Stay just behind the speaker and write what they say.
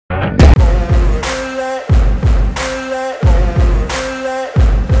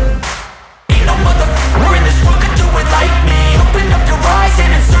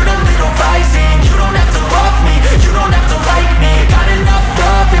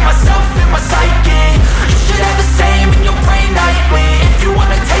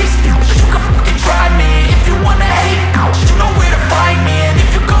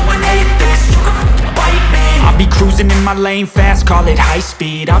cruising in my lane fast, call it high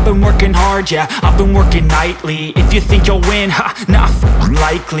speed. I've been working hard, yeah, I've been working nightly. If you think you'll win, ha, nah,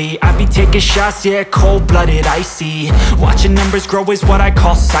 likely. I be taking shots, yeah, cold-blooded, icy. Watching numbers grow is what I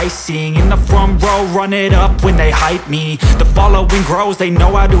call sightseeing. In the front row, run it up when they hype me. The following grows, they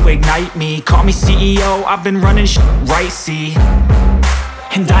know how to ignite me. Call me CEO, I've been running shit right, see.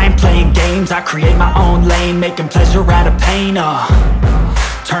 And I ain't playing games, I create my own lane, making pleasure out of pain,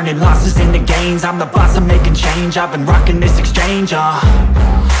 turning losses into gains. I'm the boss, I'm making change. I've been rocking this exchange,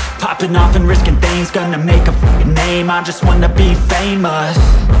 popping off and risking things. Gonna make a f***ing name. I just wanna be famous,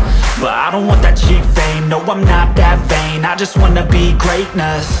 but I don't want that cheap fame. No, I'm not that vain. I just wanna be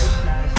greatness.